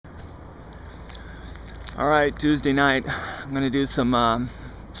Alright, Tuesday night, I'm going to do some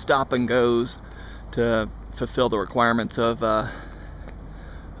stop and goes to fulfill the requirements of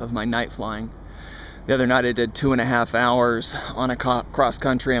my night flying. The other night I did 2.5 hours on a cross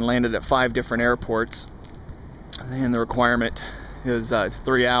country and landed at 5 different airports. And the requirement is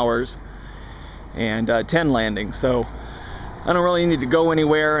 3 hours and 10 landings. So I don't really need to go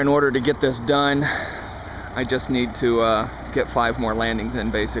anywhere in order to get this done. I just need to get 5 more landings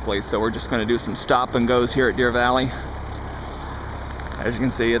in, basically. So we're just going to do some stop and goes here at Deer Valley. As you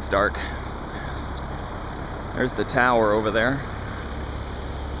can see, it's dark. There's the tower over there.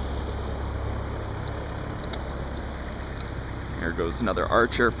 Here goes another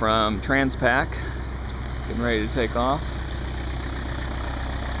Archer from Transpac, getting ready to take off.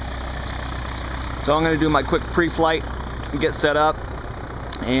 So I'm going to do my quick pre-flight and get set up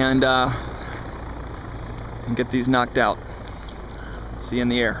and get these knocked out. See you in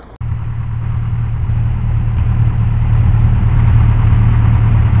the air.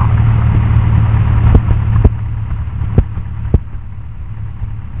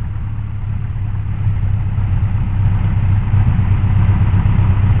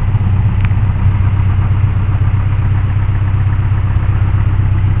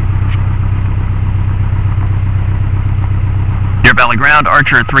 Deer Valley Ground,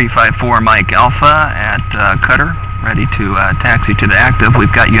 Archer 354 Mike Alpha at Cutter, ready to taxi to the active.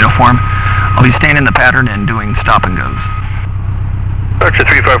 We've got uniform. I'll be staying in the pattern and doing stop and goes. Archer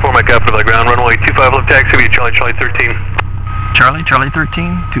 354 Mike Alpha, Valley Ground, runway 25 left, taxi via Charlie, Charlie 13. Charlie, Charlie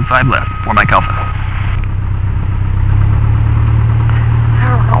 13, 25 left, for Mike Alpha.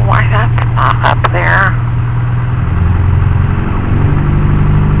 I don't know why that's not up there.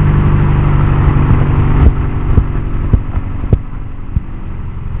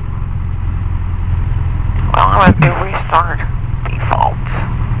 Well, I'm going to do restart defaults.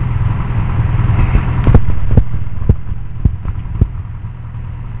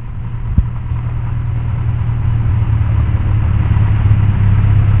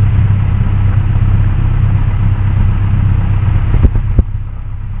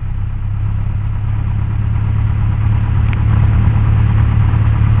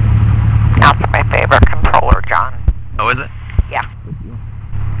 That's my favorite controller, John. Oh, is it? Yeah.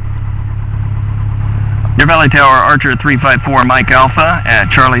 Deer Valley Tower, Archer 354 Mike Alpha at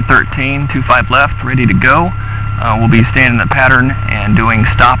Charlie 13, 25 left, ready to go. We'll be staying in the pattern and doing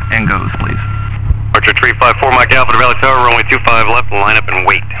stop and goes, please. Archer 354 Mike Alpha to Valley Tower, runway 25 left, line up and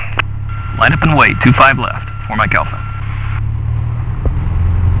wait. Line up and wait, 25 left, for Mike Alpha.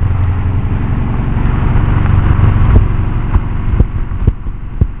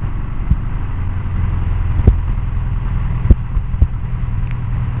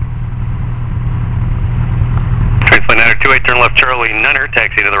 Turn left Charlie Nunner,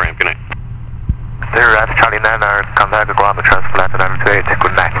 taxi to the ramp, good night. Sir, that's Charlie Nunner, contact the ground transplant and 28,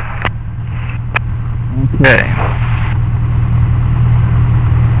 good night. Okay.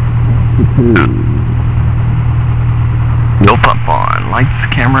 No pump on,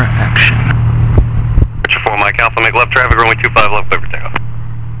 lights, camera, action. Archer 4 Mike Alpha, make left traffic, runway 25 left, clear for takeoff.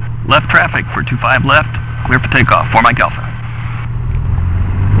 Left traffic for 25 left, clear for takeoff, for Mike Alpha.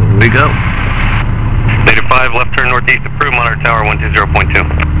 Here we go. Native 5, left turn northeast, approved, monitor tower 120.2.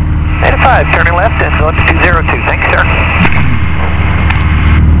 Native 5, turning left, influence 202, thanks sir.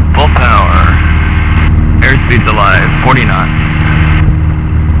 Full power. Airspeed's alive, 40 knots.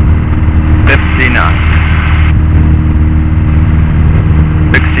 50 knots.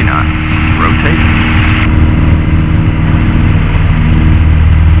 60 knots. Rotate.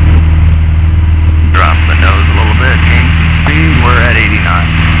 Drop the nose a little bit, gain some speed, we're at 80 knots.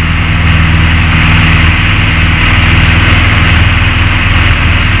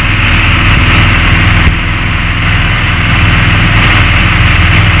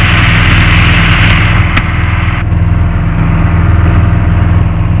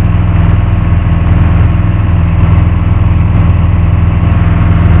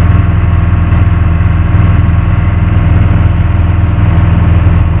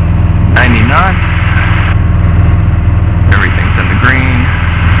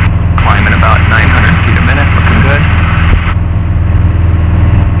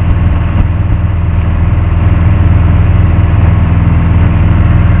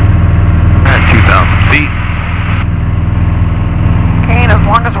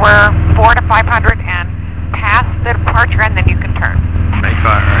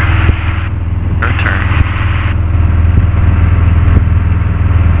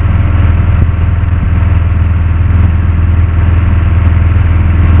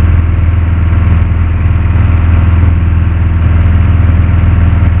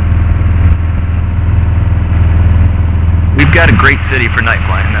 got a great city for night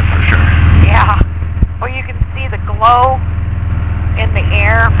flying, that's for sure. Yeah. Well, you can see the glow in the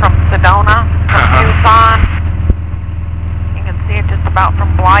air from Sedona, from Tucson. You can see it just about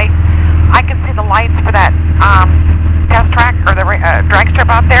from Blythe. I can see the lights for that test track or the drag strip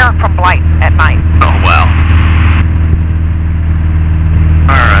out there from Blythe at night. Oh, wow.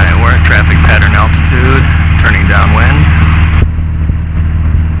 Alright, we're at traffic pattern altitude, turning downwind.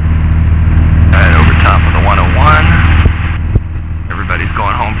 Right over top of the 101. Everybody's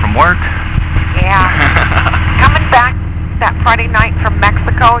going home from work. Yeah. Coming back that Friday night from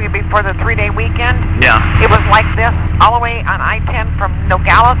Mexico before the 3-day weekend. Yeah. It was like this all the way on I-10 from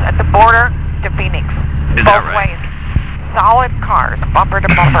Nogales at the border to Phoenix. Is Both that right? ways. Solid cars, bumper to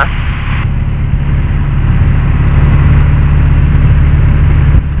bumper.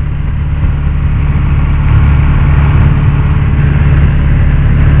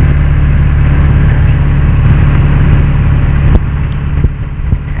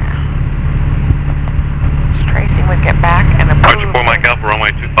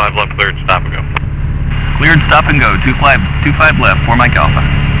 Runway 25 left, cleared, stop and go. Cleared, stop and go. 25 left, 4 Mike Alpha.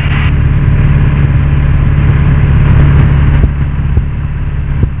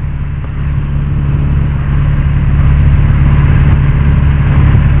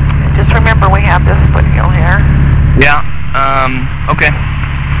 Just remember we have this foothill here. Yeah, okay.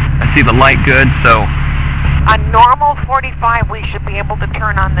 I see the light good, so... A normal 45 we should be able to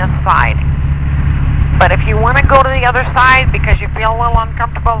turn on this side. But if you want to go to the other side because you feel a little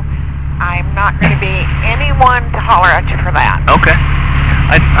uncomfortable, I'm not going to be anyone to holler at you for that. Okay.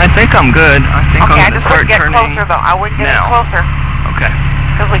 I think I'm good. I think Okay, I I'm going to just start wouldn't get turning closer though. I wouldn't get now. closer. Okay.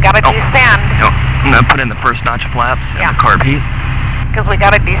 Because we got to descend. I'm going to put in the first notch of flaps and the carb heat. Because we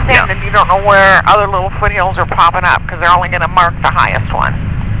got to descend and you don't know where other little foothills are popping up because they're only going to mark the highest one.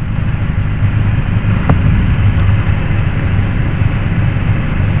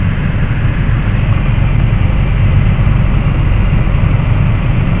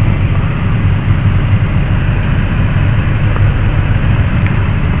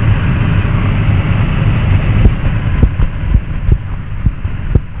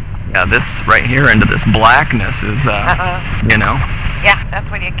 Yeah, this right here into this blackness is, you know. Yeah,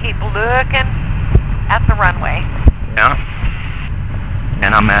 that's when you keep looking at the runway. Yeah.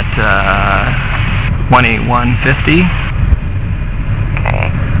 And I'm at 2150.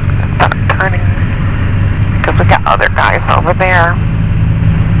 Okay. Start turning. Because we got other guys over there.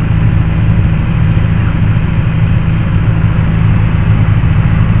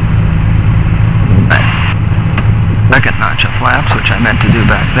 Second notch of flaps, which I meant to do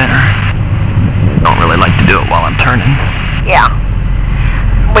back there. Don't really like to do it while I'm turning. Yeah.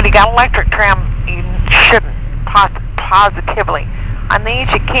 When you got electric trim, you shouldn't positively. On these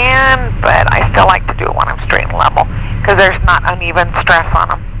you can, but I still like to do it when I'm straight and level because there's not uneven stress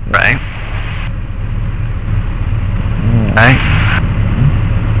on them. Right. Right.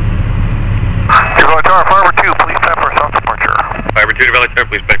 Kilo Tower, Fiber 2, please prep for soft departure. Fiber 2 to Valley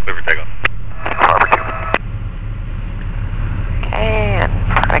Tower, please back clear for takeoff. Fiber 2. Okay, and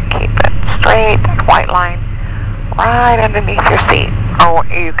try to keep it straight, white line, right underneath your seat. Or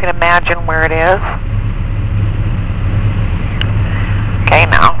you can imagine where it is. Okay,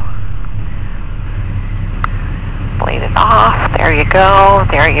 now. Bleed it off. There you go.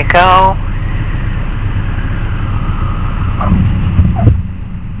 There you go.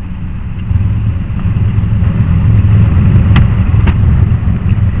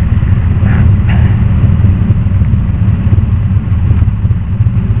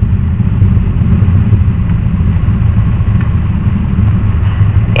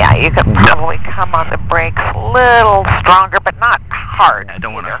 You could probably come on the brakes a little stronger, but not hard. I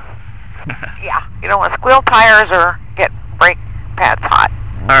don't want to. Yeah, you don't want to squeal tires or get brake pads hot.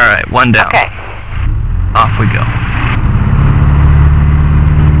 Alright, one down. Okay. Off we go.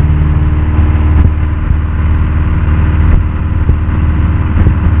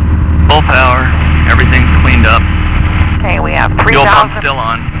 Full power. Everything's cleaned up. Okay, we have 3,000. Fuel pump still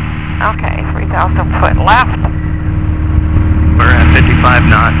on. Okay, 3,000 foot left. We're at 55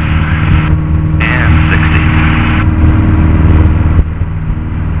 knots and 60.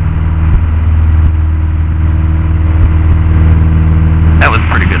 That was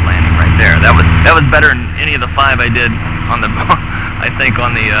pretty good landing right there. That was better than any of the 5 I did on the, I think,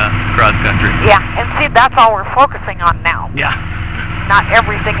 on the cross country. Yeah, and see, that's all we're focusing on now. Yeah. Not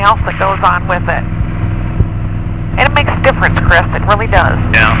everything else that goes on with it. And it makes a difference, Chris. It really does.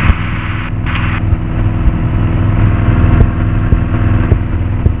 Yeah.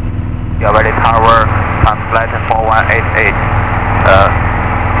 Valley Tower, flight 4188.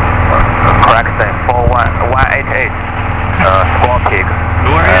 Correction, 188.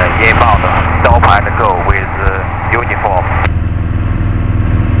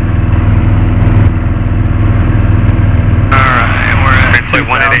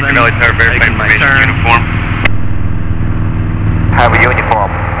 Translate 188, your Valley Tower, verify Taking my information, turn. uniform. Have a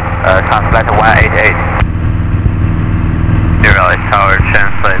uniform. Translate 188. Your Valley Tower,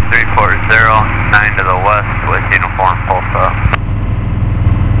 translate 340, 9 to the west with uniform, full stop.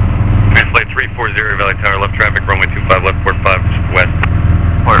 Translate 340, your Valley Tower, left traffic, runway 25 left, port 5 west.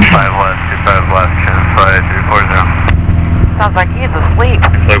 Port 5 west, 25 left, translate 340. Sounds like he's asleep.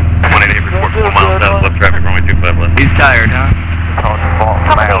 Translate 188, report 4 miles south, left traffic, runway 25 left. He's tired, huh?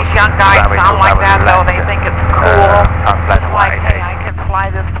 Some of these young guys sound like that, though. They think it's cool. It's like, hey, I can fly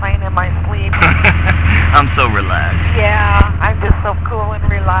this plane in my sleep. I'm so relaxed. Yeah, I'm just so cool and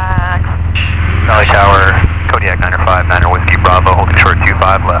relaxed. Valley Tower, Kodiak 905, 9 Whiskey Bravo, holding short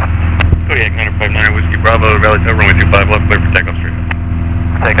 25 left. Kodiak 959, Whiskey Bravo, Valley Tower, runway 25 left, clear for takeoff straight.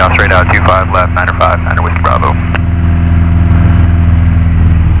 Takeoff straight out 25 left, 905, 9 Whiskey Bravo.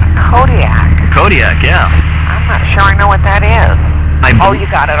 Kodiak. Kodiak, yeah. I'm not sure I know what that is. Oh, you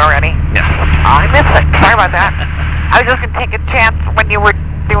got it already? Yeah. Oh, I missed it. Sorry about that. I was just going to take a chance when you were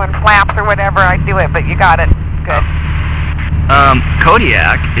doing flaps or whatever, I'd do it, but you got it. Good.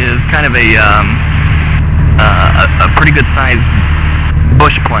 Kodiak is kind of a pretty good sized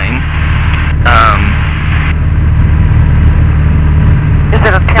bush plane. Is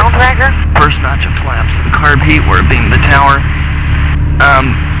it a tail dragger? First notch of flaps to the carb heat where it beamed the tower.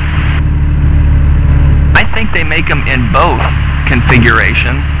 I think they make them in both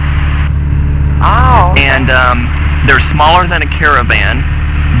configurations. Oh. And they're smaller than a Caravan,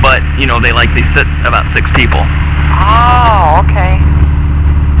 but you know they sit about 6 people. Oh, okay.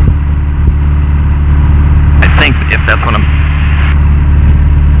 I think if that's what I'm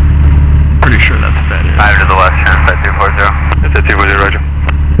pretty sure that's what that is. 5 to the left, translate 240. That's at 240, roger.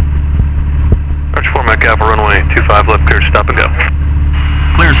 Arch 4 Mike Alpha, runway 25 left, clear, stop and go.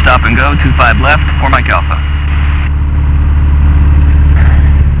 Clear, stop and go, 25 left, 4 Mike Alpha.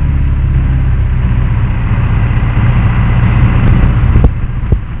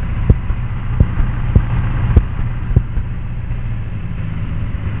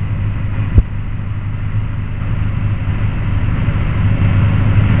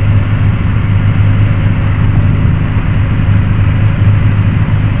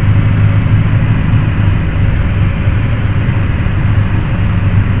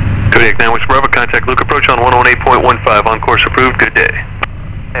 Kodiak 9 Whiskey Bravo, contact Luke, approach on 118.15, on course approved, good day.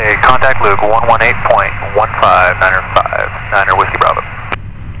 Hey, contact Luke, 118.15, 905, 9 Whiskey Bravo.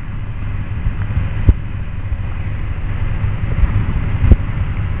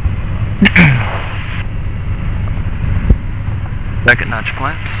 Second notch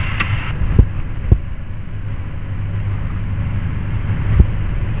flaps.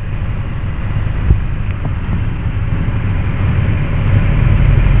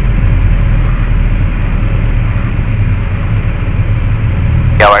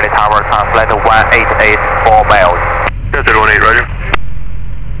 Valley Tower, translate 188, 4 miles. Translate 18, roger.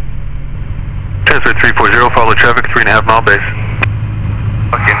 Translate 340, follow traffic, 3.5 mile base.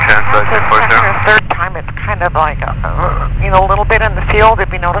 Okay, translate The 240. third time, it's kind of like, a little bit in the field.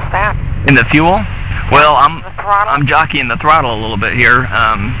 Have you noticed that? In the fuel? Well, The throttle? I'm jockeying the throttle a little bit here.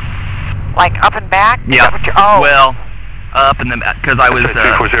 Like up and back? Is Yeah. that what you- Well, up in the because I was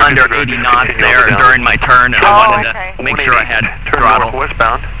under 80 knots there during my turn, and I wanted okay. to make sure I had Turn throttle.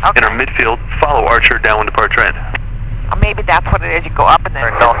 northwestbound, Okay. enter midfield, follow Archer down when depart train. Maybe that's what it is. You go up and then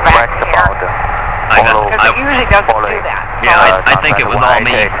Turn go back northwest here. about Because it usually doesn't do that. Yeah, I think it was all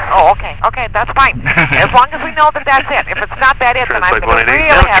me. Oh, okay. Okay, that's fine. As long as we know that that's it. If it's not that it, then I'm Translate going to 188, really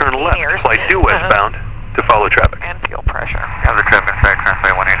now have turn left, seniors. flight due westbound to follow traffic. And fuel pressure. Other traffic side,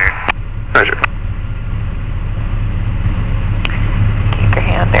 translate 188. Roger. Keep your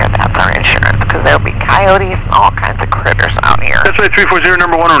hand there. That's our insurance. Because there'll be coyotes and all kinds of critters out here. That's right, 340,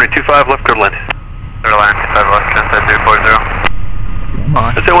 number 1, runway 25 left, clear line. Clear line, 25 left, translate 240. Come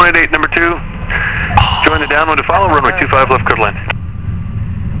on. That's at 188, number 2. Join the downwind to follow, runway 25 left, clear line.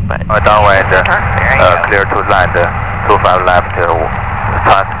 But Downwind, there you go. clear to land, 25 left,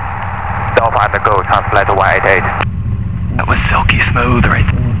 stop and go, translate 188. That was silky smooth right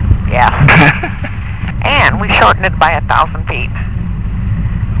there. Yeah. And we shortened it by 1,000 feet.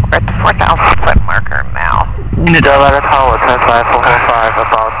 We're at the 4,000 foot marker now. Valley Tower, translate 445,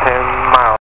 about 10 miles.